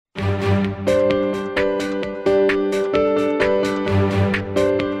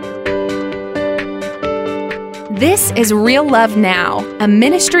This is Real Love Now, a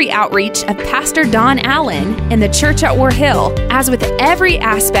ministry outreach of Pastor Don Allen in the church at War Hill. As with every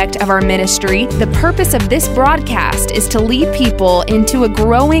aspect of our ministry, the purpose of this broadcast is to lead people into a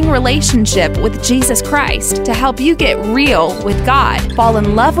growing relationship with Jesus Christ to help you get real with God, fall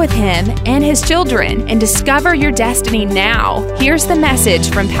in love with Him and His children, and discover your destiny now. Here's the message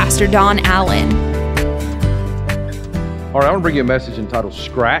from Pastor Don Allen. All right, I want to bring you a message entitled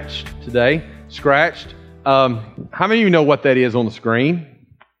Scratched today. Scratched. How many of you know what that is on the screen?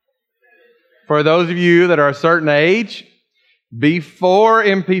 For those of you that are a certain age, before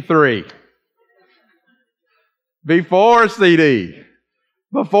MP3, before CD,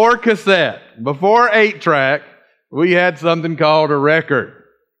 before cassette, before 8-track, we had something called a record.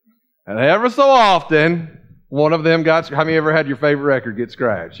 And ever so often, one of them got, how many ever had your favorite record get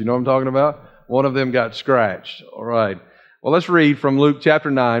scratched? You know what I'm talking about? One of them got scratched. All right. Well, let's read from Luke chapter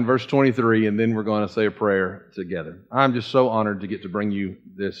 9, verse 23, and then we're going to say a prayer together. I'm just so honored to get to bring you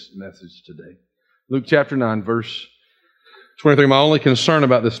this message today. Luke chapter 9, verse 23. My only concern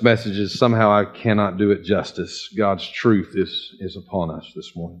about this message is somehow I cannot do it justice. God's truth is upon us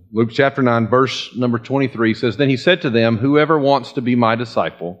this morning. Luke chapter 9, verse number 23 says, Then he said to them, Whoever wants to be my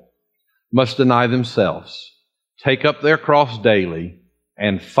disciple must deny themselves, take up their cross daily,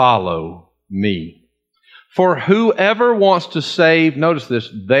 and follow me. For whoever wants to save, notice this,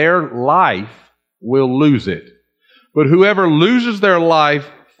 their life will lose it. But whoever loses their life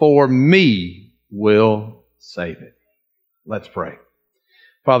for me will save it. Let's pray.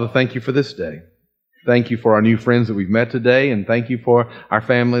 Father, thank you for this day. Thank you for our new friends that we've met today, and thank you for our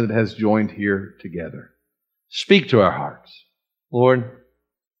family that has joined here together. Speak to our hearts. Lord,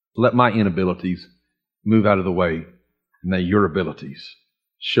 let my inabilities move out of the way, and may your abilities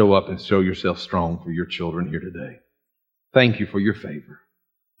show up and show yourself strong for your children here today. Thank you for your favor.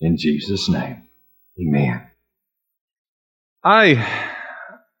 In Jesus' name, amen. I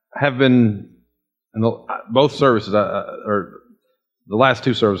have been, in both services, or the last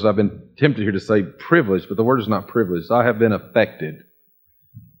two services, I've been tempted here to say privileged, but the word is not privileged. I have been affected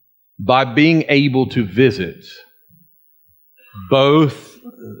by being able to visit both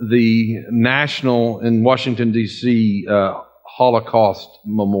the National in Washington, D.C., Holocaust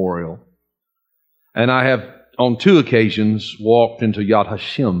Memorial. And I have, on 2 occasions, walked into Yad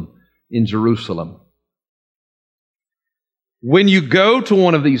Hashem in Jerusalem. When you go to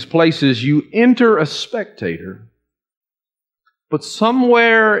one of these places, you enter a spectator, but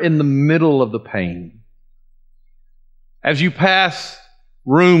somewhere in the middle of the pain, as you pass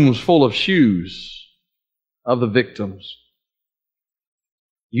rooms full of shoes of the victims,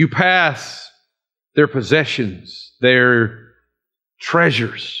 you pass their possessions, their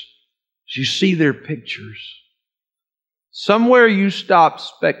treasures. As you see their pictures, somewhere you stop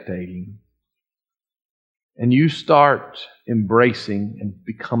spectating and you start embracing and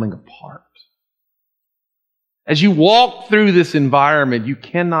becoming a part. As you walk through this environment, you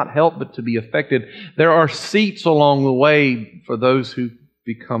cannot help but to be affected. There are seats along the way for those who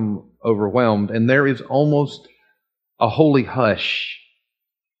become overwhelmed, and there is almost a holy hush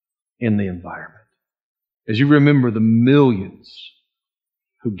in the environment as you remember the millions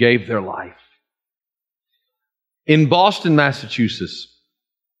who gave their life. In Boston, Massachusetts,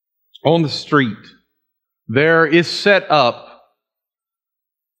 on the street, there is set up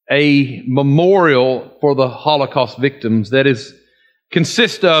a memorial for the Holocaust victims that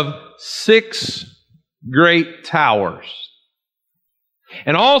consists of 6 great towers.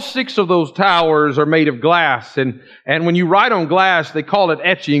 And all 6 of those towers are made of glass. And when you write on glass, they call it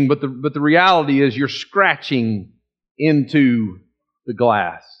etching, but the reality is you're scratching into the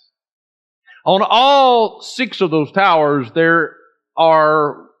glass. On all 6 of those towers, there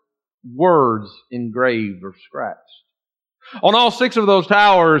are words engraved or scratched. On all 6 of those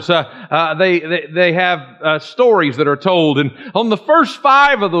towers, they have stories that are told. And on the first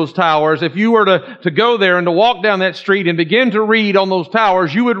 5 of those towers, if you were to go there and to walk down that street and begin to read on those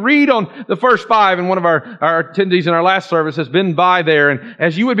towers, you would read on the first 5, and one of our attendees in our last service has been by there. And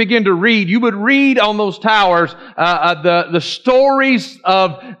as you would begin to read, you would read on those towers the stories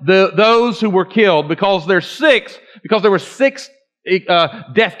of those who were killed, because there were 6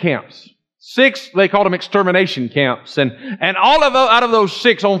 death camps. 6, they called them extermination camps. And out of those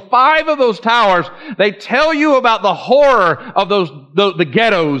 6, on 5 of those towers, they tell you about the horror of the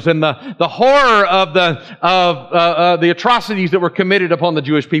ghettos and the horror of the atrocities that were committed upon the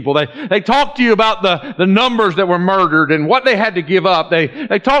Jewish people. They talk to you about the numbers that were murdered and what they had to give up. They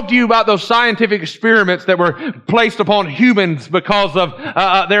talk to you about those scientific experiments that were placed upon humans because of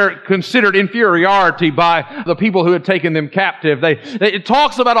their considered inferiority by the people who had taken them captive. It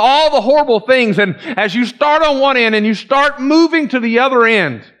talks about all the horrible horrible things. And as you start on one end and you start moving to the other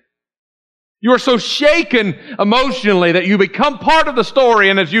end, you are so shaken emotionally that you become part of the story.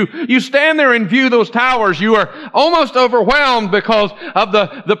 And as you stand there and view those towers, you are almost overwhelmed because of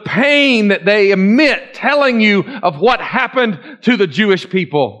the pain that they emit, telling you of what happened to the Jewish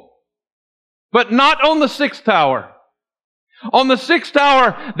people. But not on the sixth tower. On the sixth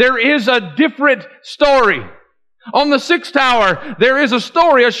tower, there is a different story. On the sixth tower, there is a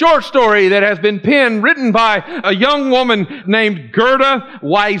story, a short story that has been penned, written by a young woman named Gerda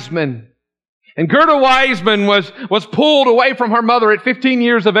Weissman. And Gerda Weissman was pulled away from her mother at 15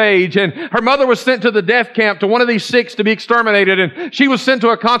 years of age, and her mother was sent to the death camp, to one of these six, to be exterminated, and she was sent to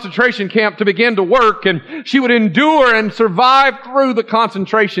a concentration camp to begin to work, and she would endure and survive through the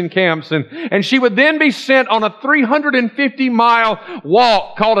concentration camps, and she would then be sent on a 350-mile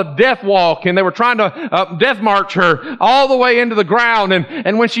walk called a death walk, and they were trying to death march her all the way into the ground,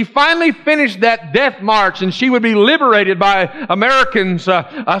 and when she finally finished that death march and she would be liberated by Americans,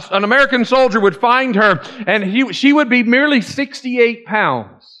 an American soldier would find her, and she would be merely 68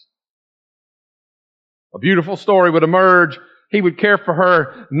 pounds. A beautiful story would emerge. He would care for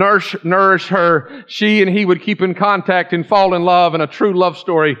her, nourish her. She and he would keep in contact and fall in love, and a true love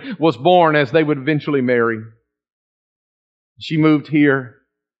story was born as they would eventually marry. She moved here,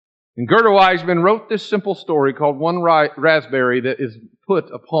 and Gerda Weissman wrote this simple story called One Raspberry that is put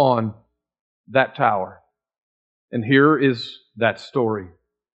upon that tower. And here is that story.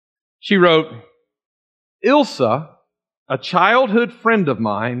 She wrote, Ilsa, a childhood friend of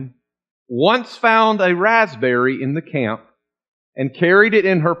mine, once found a raspberry in the camp and carried it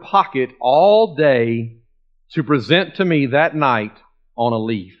in her pocket all day to present to me that night on a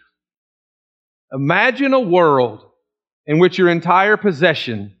leaf. Imagine a world in which your entire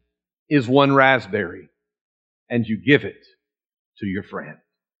possession is one raspberry and you give it to your friend.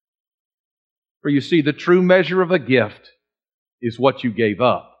 For you see, the true measure of a gift is what you gave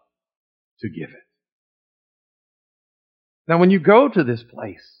up to give it. Now, when you go to this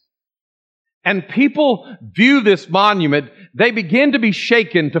place and people view this monument, they begin to be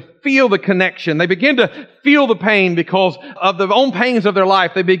shaken, to feel the connection. They begin to feel the pain because of the own pains of their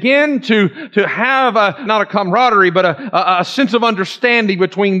life. They begin to have not a camaraderie, but a sense of understanding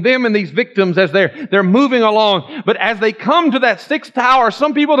between them and these victims as they're moving along. But as they come to that sixth tower,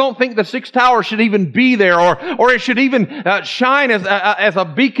 some people don't think the sixth tower should even be there, or it should even shine as a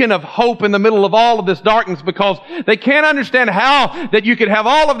beacon of hope in the middle of all of this darkness, because they can't understand how that you could have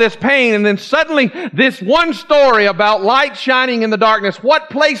all of this pain and then suddenly this one story about light shining in the darkness. What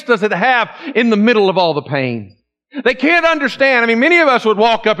place does it have in the middle of all the pain? They can't understand. I mean, many of us would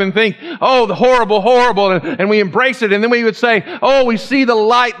walk up and think, oh, the horrible, and we embrace it. And then we would say, oh, we see the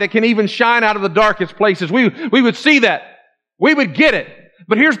light that can even shine out of the darkest places. We would see that. We would get it.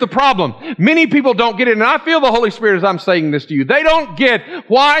 But here's the problem. Many people don't get it, and I feel the Holy Spirit as I'm saying this to you. They don't get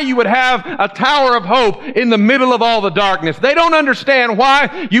why you would have a tower of hope in the middle of all the darkness. They don't understand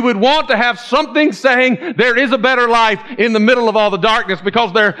why you would want to have something saying there is a better life in the middle of all the darkness,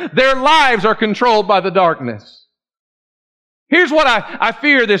 because their lives are controlled by the darkness. Here's what I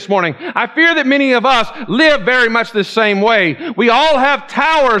fear this morning. I fear that many of us live very much the same way. We all have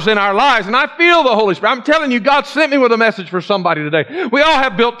towers in our lives, and I feel the Holy Spirit. I'm telling you, God sent me with a message for somebody today. We all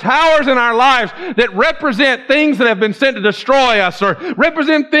have built towers in our lives that represent things that have been sent to destroy us, or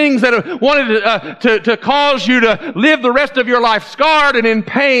represent things that have wanted to cause you to live the rest of your life scarred and in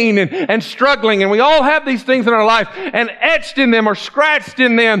pain and struggling. And we all have these things in our life, and etched in them or scratched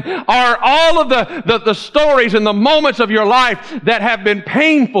in them are all of the stories and the moments of your life that have been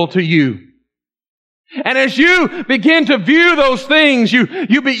painful to you. And as you begin to view those things,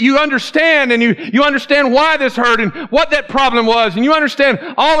 you understand, and you understand why this hurt and what that problem was, and you understand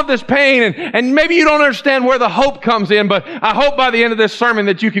all of this pain, and maybe you don't understand where the hope comes in, but I hope by the end of this sermon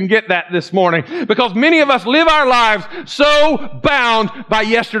that you can get that this morning, because many of us live our lives so bound by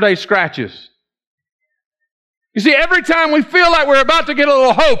yesterday's scratches. You see, every time we feel like we're about to get a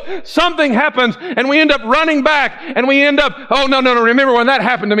little hope, something happens and we end up running back, and we end up, oh, no, remember when that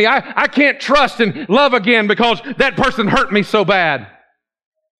happened to me? I can't trust and love again because that person hurt me so bad.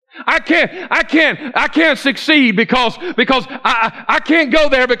 I can't succeed because I can't go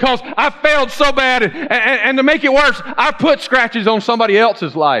there because I failed so bad, and to make it worse, I put scratches on somebody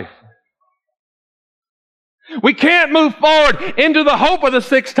else's life. We can't move forward into the hope of the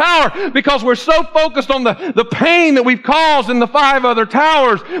sixth tower because we're so focused on the pain that we've caused in the 5 other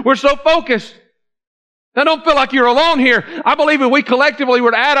towers. We're so focused. Now, don't feel like you're alone here. I believe if we collectively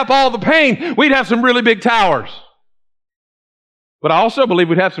were to add up all the pain, we'd have some really big towers. But I also believe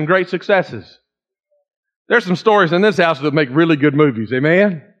we'd have some great successes. There's some stories in this house that make really good movies.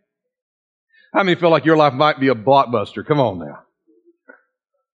 Amen? How many feel like your life might be a blockbuster? Come on now.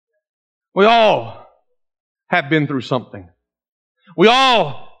 We all have been through something. We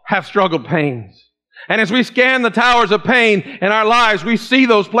all have struggled pains. And as we scan the towers of pain in our lives, we see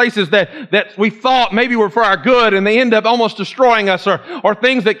those places that we thought maybe were for our good, and they end up almost destroying us, or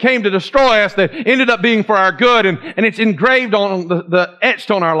things that came to destroy us that ended up being for our good, and it's engraved on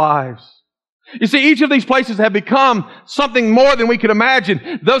etched on our lives. You see, each of these places have become something more than we could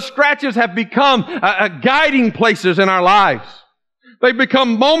imagine. Those scratches have become guiding places in our lives. They've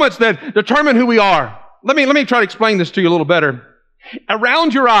become moments that determine who we are. Let me try to explain this to you a little better.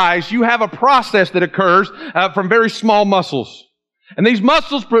 Around your eyes, you have a process that occurs from very small muscles. And these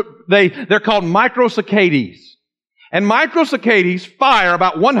muscles, they're called microsaccades. And microsaccades fire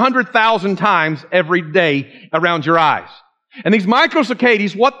about 100,000 times every day around your eyes. And these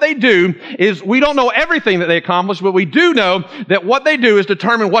microsaccades, what they do is, we don't know everything that they accomplish, but we do know that what they do is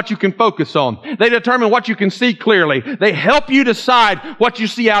determine what you can focus on. They determine what you can see clearly. They help you decide what you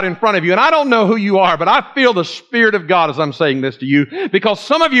see out in front of you. And I don't know who you are, but I feel the Spirit of God as I'm saying this to you, because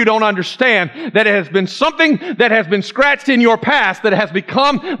some of you don't understand that it has been something that has been scratched in your past that has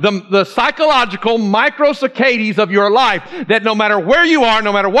become the psychological microsaccades of your life, that no matter where you are,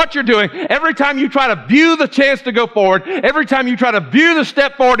 no matter what you're doing, every time you try to view the chance to go forward, every time you try to view the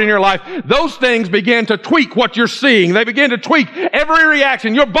step forward in your life, those things begin to tweak what you're seeing. They begin to tweak every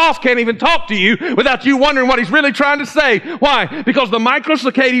reaction. Your boss can't even talk to you without you wondering what he's really trying to say. Why? Because the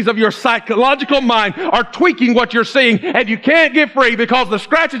microsaccades of your psychological mind are tweaking what you're seeing, and you can't get free because the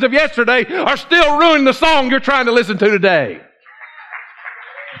scratches of yesterday are still ruining the song you're trying to listen to today.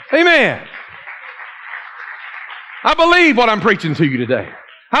 Amen. I believe what I'm preaching to you today.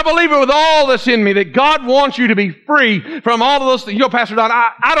 I believe it with all that's in me that God wants you to be free from all of those things. You know, Pastor Don,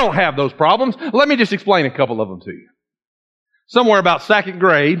 I don't have those problems. Let me just explain a couple of them to you. Somewhere about second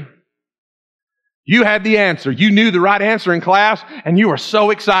grade, you had the answer. You knew the right answer in class, and you were so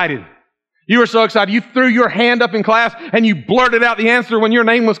excited. You were so excited. You threw your hand up in class, and you blurted out the answer when your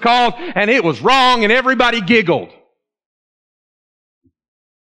name was called, and it was wrong, and everybody giggled.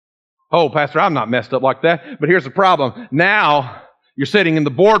 Oh, Pastor, I'm not messed up like that. But here's the problem. Now, you're sitting in the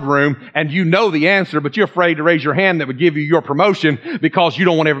boardroom and you know the answer, but you're afraid to raise your hand that would give you your promotion because you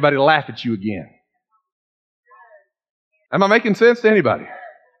don't want everybody to laugh at you again. Am I making sense to anybody?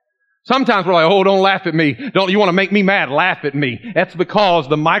 Sometimes we're like, oh, don't laugh at me. You want to make me mad? Laugh at me. That's because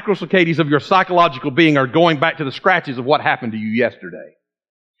the microsaccades of your psychological being are going back to the scratches of what happened to you yesterday.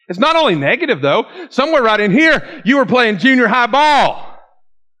 It's not only negative, though. Somewhere right in here, you were playing junior high ball.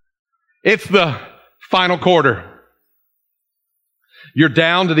 It's the final quarter. You're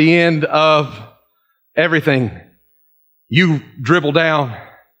down to the end of everything. You dribble down.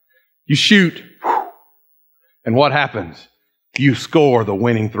 You shoot. And what happens? You score the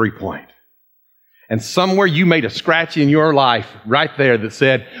winning 3-point. And somewhere you made a scratch in your life right there that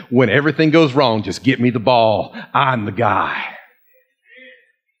said, when everything goes wrong, just get me the ball. I'm the guy.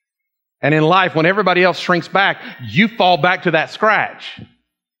 And in life, when everybody else shrinks back, you fall back to that scratch.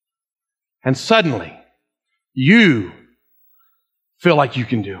 And suddenly, you feel like you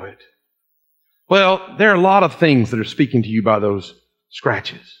can do it. Well, there are a lot of things that are speaking to you by those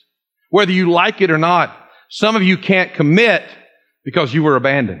scratches. Whether you like it or not, some of you can't commit because you were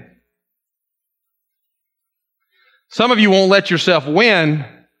abandoned. Some of you won't let yourself win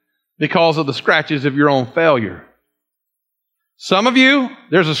because of the scratches of your own failure. Some of you,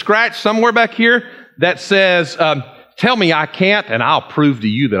 there's a scratch somewhere back here that says, tell me I can't and I'll prove to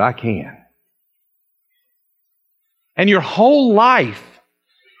you that I can. And your whole life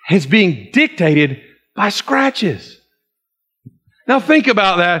is being dictated by scratches. Now think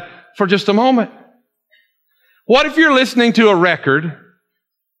about that for just a moment. What if you're listening to a record?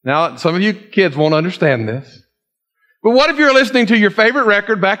 Now, some of you kids won't understand this. But what if you're listening to your favorite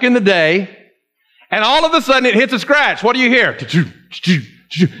record back in the day, and all of a sudden it hits a scratch? What do you hear?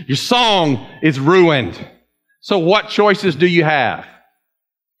 Your song is ruined. So what choices do you have?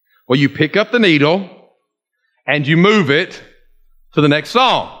 Well, you pick up the needle and you move it to the next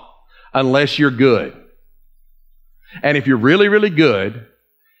song, unless you're good. And if you're really, really good,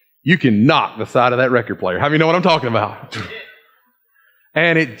 you can knock the side of that record player. How many know what I'm talking about?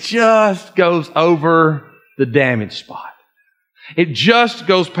 And it just goes over the damaged spot. It just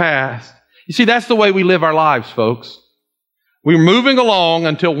goes past. You see, that's the way we live our lives, folks. We're moving along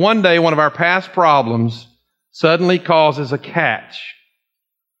until one day one of our past problems suddenly causes a catch.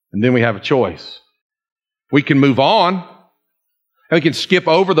 And then we have a choice. We can move on, and we can skip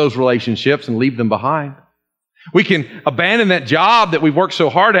over those relationships and leave them behind. We can abandon that job that we've worked so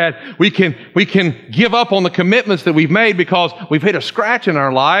hard at. We can give up on the commitments that we've made because we've hit a scratch in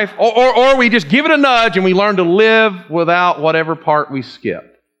our life. Or we just give it a nudge and we learn to live without whatever part we skip.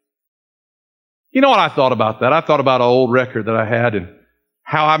 You know what I thought about that? I thought about an old record that I had and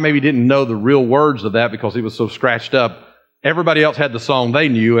how I maybe didn't know the real words of that because it was so scratched up. Everybody else had the song they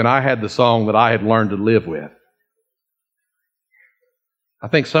knew, and I had the song that I had learned to live with. I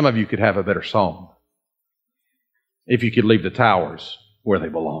think some of you could have a better song if you could leave the towers where they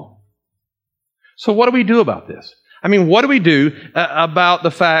belong. So what do we do about this? I mean, what do we do about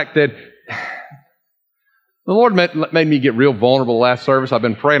the fact that the Lord made me get real vulnerable last service? I've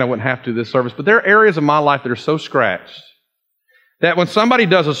been praying I wouldn't have to this service, but there are areas of my life that are so scratched that when somebody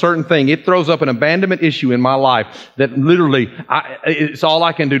does a certain thing, it throws up an abandonment issue in my life that literally it's all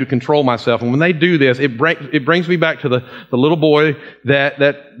I can do to control myself. And when they do this, it brings me back to the little boy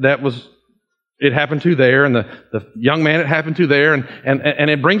that was it happened to there, and the young man it happened to there, and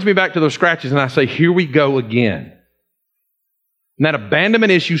it brings me back to those scratches, and I say, here we go again. And that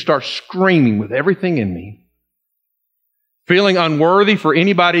abandonment issue starts screaming with everything in me, feeling unworthy for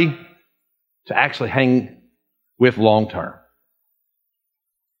anybody to actually hang with long term.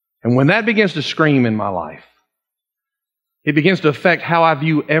 And when that begins to scream in my life, it begins to affect how I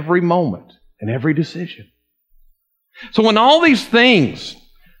view every moment and every decision. So when all these things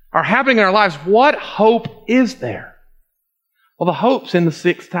are happening in our lives, what hope is there? Well, the hope's in the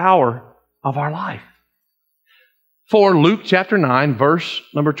sixth tower of our life. For Luke chapter 9, verse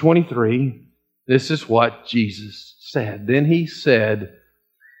number 23, this is what Jesus said. Then he said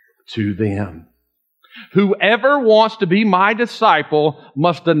to them, whoever wants to be my disciple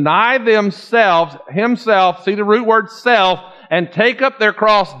must deny himself, see the root word self, and take up their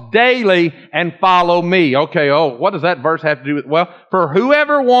cross daily and follow me. Okay, what does that verse have to do with? Well, for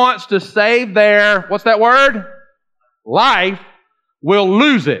whoever wants to save their, what's that word? Life, will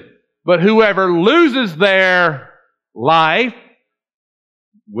lose it. But whoever loses their life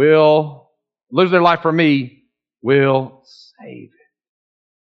will lose their life for me, will save it.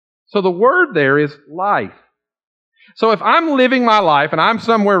 So the word there is life. So if I'm living my life and I'm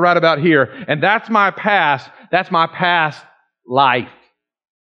somewhere right about here and that's my past life.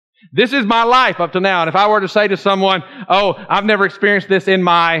 This is my life up to now. And if I were to say to someone, I've never experienced this in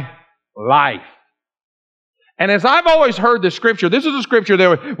my life. And as I've always heard this scripture, this is a scripture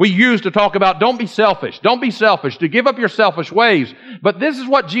that we use to talk about don't be selfish. Don't be selfish, to give up your selfish ways. But this is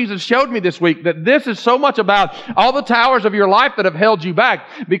what Jesus showed me this week, that this is so much about all the towers of your life that have held you back.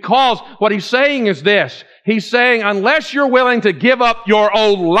 Because what he's saying is this. He's saying, unless you're willing to give up your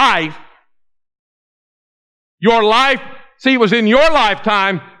old life, see, it was in your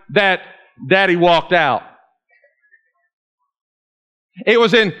lifetime that Daddy walked out. It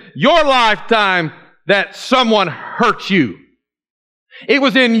was in your lifetime that someone hurt you. It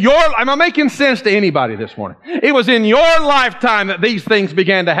was in am I making sense to anybody this morning? It was in your lifetime that these things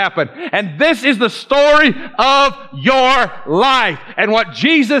began to happen. And this is the story of your life. And what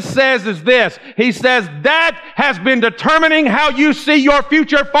Jesus says is this. He says that has been determining how you see your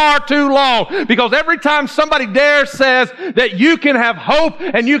future far too long. Because every time somebody says that you can have hope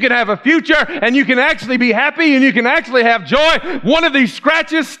and you can have a future and you can actually be happy and you can actually have joy, one of these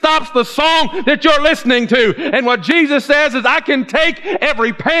scratches stops the song that you're listening to. And what Jesus says is, I can take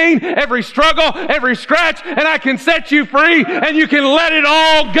every pain, every struggle, every scratch, and I can set you free, and you can let it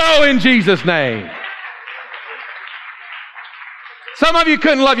all go in Jesus' name. Some of you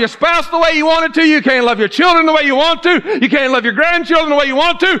couldn't love your spouse the way you wanted to. You can't love your children the way you want to. You can't love your grandchildren the way you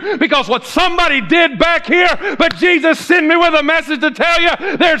want to because what somebody did back here. But Jesus sent me with a message to tell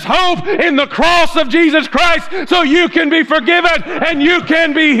you there's hope in the cross of Jesus Christ so you can be forgiven and you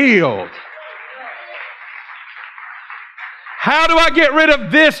can be healed. How do I get rid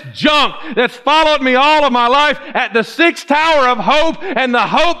of this junk that's followed me all of my life? At the sixth tower of hope, and the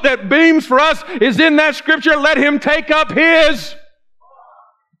hope that beams for us is in that scripture, let him take up his.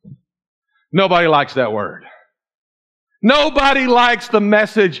 Nobody likes that word. Nobody likes the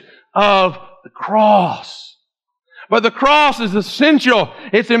message of the cross. But the cross is essential.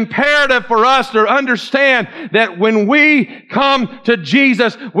 It's imperative for us to understand that when we come to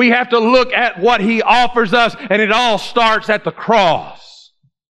Jesus, we have to look at what he offers us, and it all starts at the cross.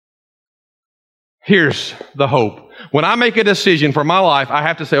 Here's the hope. When I make a decision for my life, I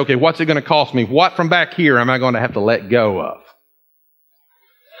have to say, okay, what's it going to cost me? What from back here am I going to have to let go of?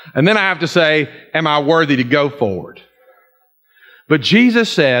 And then I have to say, am I worthy to go forward? But Jesus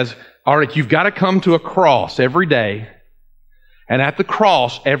says, all right, you've got to come to a cross every day. And at the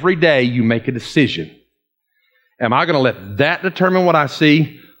cross, every day, you make a decision. Am I going to let that determine what I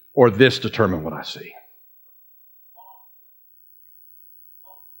see or this determine what I see?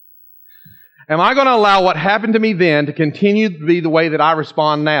 Am I going to allow what happened to me then to continue to be the way that I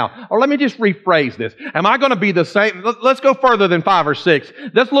respond now? Or let me just rephrase this. Am I going to be the same? Let's go further than 5 or 6.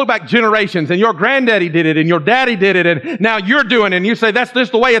 Let's look back generations, and your granddaddy did it, and your daddy did it, and now you're doing it, and you say that's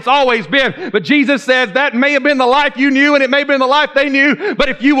just the way it's always been. But Jesus says that may have been the life you knew, and it may have been the life they knew, but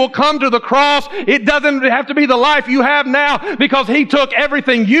if you will come to the cross, it doesn't have to be the life you have now, because He took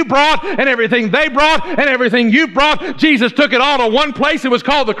everything you brought, and everything they brought, and everything you brought. Jesus took it all to one place. It was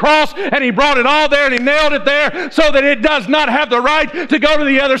called the cross, and He brought it all there, and He nailed it there so that it does not have the right to go to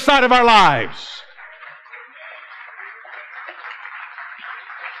the other side of our lives.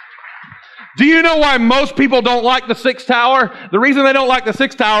 Do you know why most people don't like the 6th tower? The reason they don't like the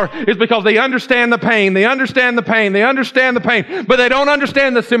 6th tower is because they understand the pain. They understand the pain. They understand the pain. But they don't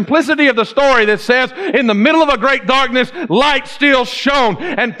understand the simplicity of the story that says, in the middle of a great darkness, light still shone.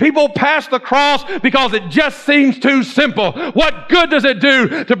 And people pass the cross because it just seems too simple. What good does it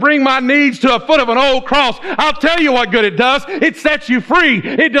do to bring my needs to a foot of an old cross? I'll tell you what good it does. It sets you free.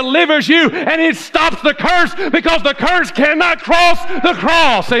 It delivers you. And it stops the curse, because the curse cannot cross the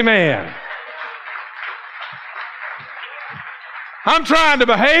cross. Amen. I'm trying to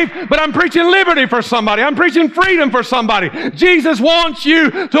behave, but I'm preaching liberty for somebody. I'm preaching freedom for somebody. Jesus wants you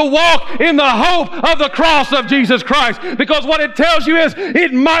to walk in the hope of the cross of Jesus Christ, because what it tells you is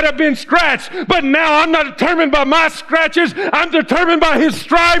it might have been scratched, but now I'm not determined by my scratches. I'm determined by His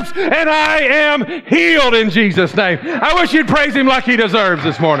stripes, and I am healed in Jesus' name. I wish you'd praise Him like He deserves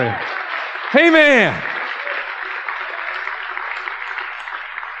this morning. Amen.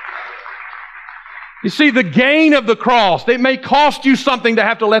 You see, the gain of the cross, it may cost you something to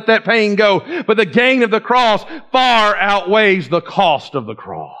have to let that pain go, but the gain of the cross far outweighs the cost of the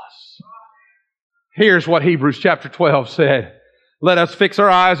cross. Here's what Hebrews chapter 12 said. Let us fix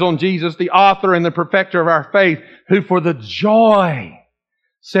our eyes on Jesus, the author and the perfecter of our faith, who for the joy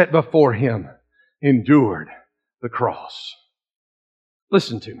set before Him endured the cross.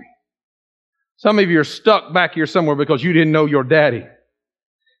 Listen to me. Some of you are stuck back here somewhere because you didn't know your daddy,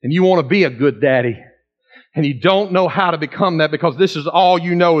 and you want to be a good daddy. And you don't know how to become that, because this is all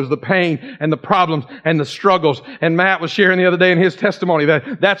you know is the pain and the problems and the struggles. And Matt was sharing the other day in his testimony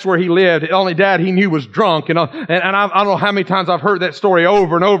that that's where he lived. The only dad he knew was drunk. And I don't know how many times I've heard that story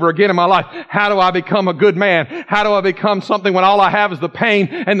over and over again in my life. How do I become a good man? How do I become something when all I have is the pain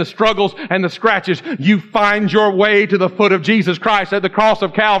and the struggles and the scratches? You find your way to the foot of Jesus Christ at the cross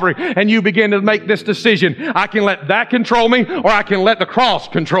of Calvary, and you begin to make this decision. I can let that control me, or I can let the cross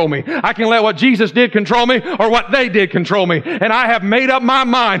control me. I can let what Jesus did control me, or what they did control me. And I have made up my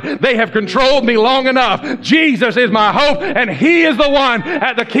mind. They have controlled me long enough. Jesus is my hope, and He is the one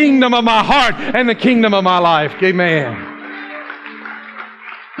at the kingdom of my heart and the kingdom of my life. Amen.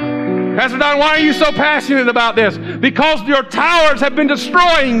 Pastor Don, why are you so passionate about this? Because your towers have been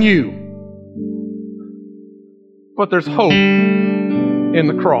destroying you. But there's hope in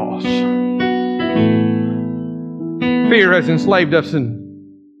the cross. Fear has enslaved us and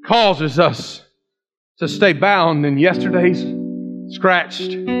causes us to stay bound in yesterday's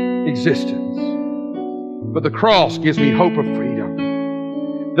scratched existence. But the cross gives me hope of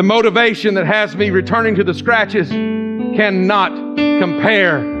freedom. The motivation that has me returning to the scratches cannot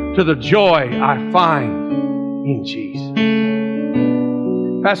compare to the joy I find in Jesus.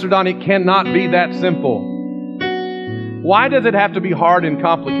 Pastor Don, it cannot be that simple. Why does it have to be hard and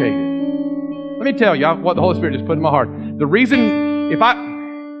complicated? Let me tell you what the Holy Spirit just put in my heart. The reason, if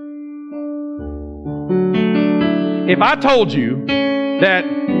I told you that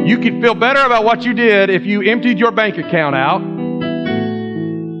you could feel better about what you did if you emptied your bank account out,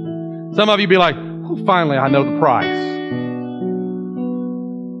 some of you be like, oh, finally I know the price.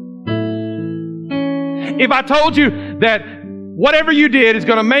 If I told you that whatever you did is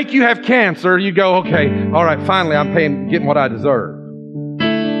going to make you have cancer, you go, okay, all right, finally I'm getting what I deserve.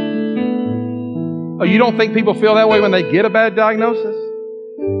 Oh, you don't think people feel that way when they get a bad diagnosis?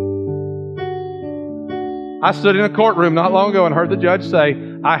 I stood in a courtroom not long ago and heard the judge say,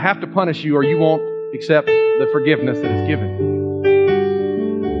 I have to punish you or you won't accept the forgiveness that is given.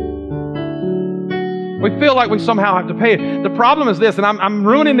 We feel like we somehow have to pay it. The problem is this, and I'm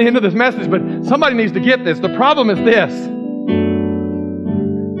ruining the end of this message, but somebody needs to get this. The problem is this.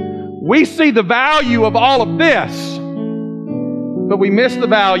 We see the value of all of this, but we miss the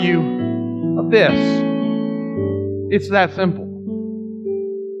value of this. It's that simple.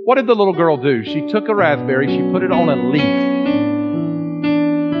 What did the little girl do? She took a raspberry, she put it on a leaf,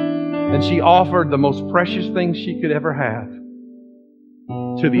 and she offered the most precious thing she could ever have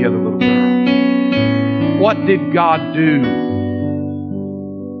to the other little girl. What did God do?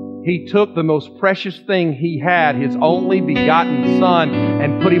 He took the most precious thing He had, His only begotten Son,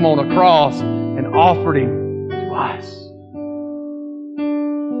 and put Him on a cross and offered Him to us.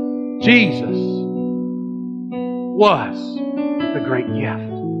 Jesus was the great gift.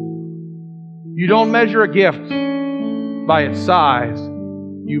 You don't measure a gift by its size.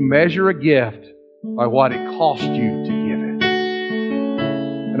 You measure a gift by what it cost you to give it.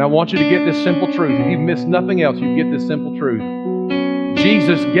 And I want you to get this simple truth. If you've missed nothing else, you get this simple truth.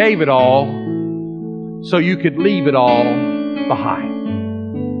 Jesus gave it all so you could leave it all behind.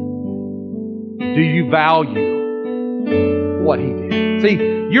 Do you value what He did? See,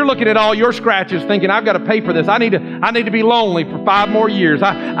 you're looking at all your scratches thinking, I've got to pay for this. I need to be lonely for 5 more years.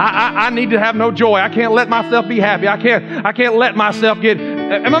 I need to have no joy. I can't let myself be happy. I can't let myself get...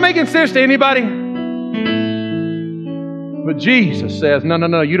 Am I making sense to anybody? But Jesus says,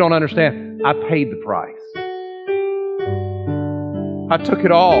 no, you don't understand. I paid the price. I took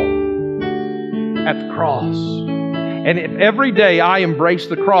it all at the cross. And if every day I embrace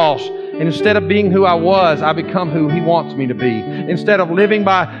the cross, and instead of being who I was, I become who He wants me to be. Instead of living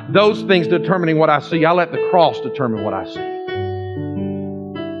by those things determining what I see, I let the cross determine what I see.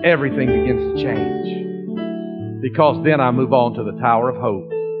 Everything begins to change. Because then I move on to the Tower of Hope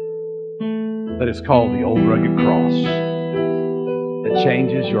that is called the Old Rugged Cross that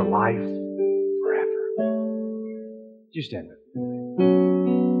changes your life forever. Just stand with me.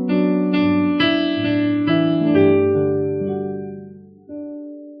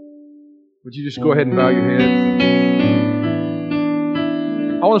 Would you just go ahead and bow your heads?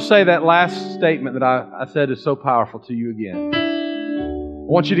 I want to say that last statement that I said is so powerful to you again. I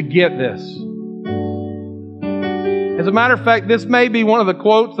want you to get this. As a matter of fact, this may be one of the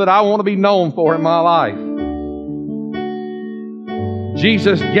quotes that I want to be known for in my life.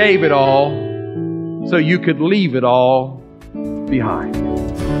 Jesus gave it all so you could leave it all behind.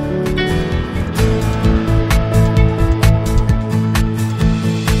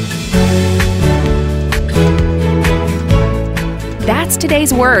 That's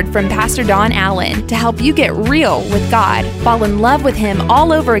today's word from Pastor Don Allen to help you get real with God, fall in love with Him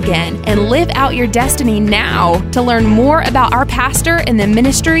all over again, and live out your destiny now. To learn more about our pastor and the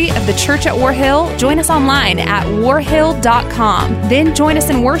ministry of the church at War Hill, join us online at warhill.com. Then join us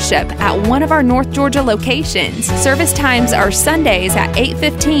in worship at one of our North Georgia locations. Service times are Sundays at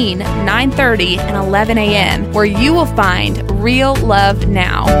 8:15, 9:30, and 11 a.m., where you will find real love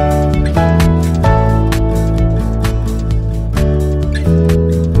now.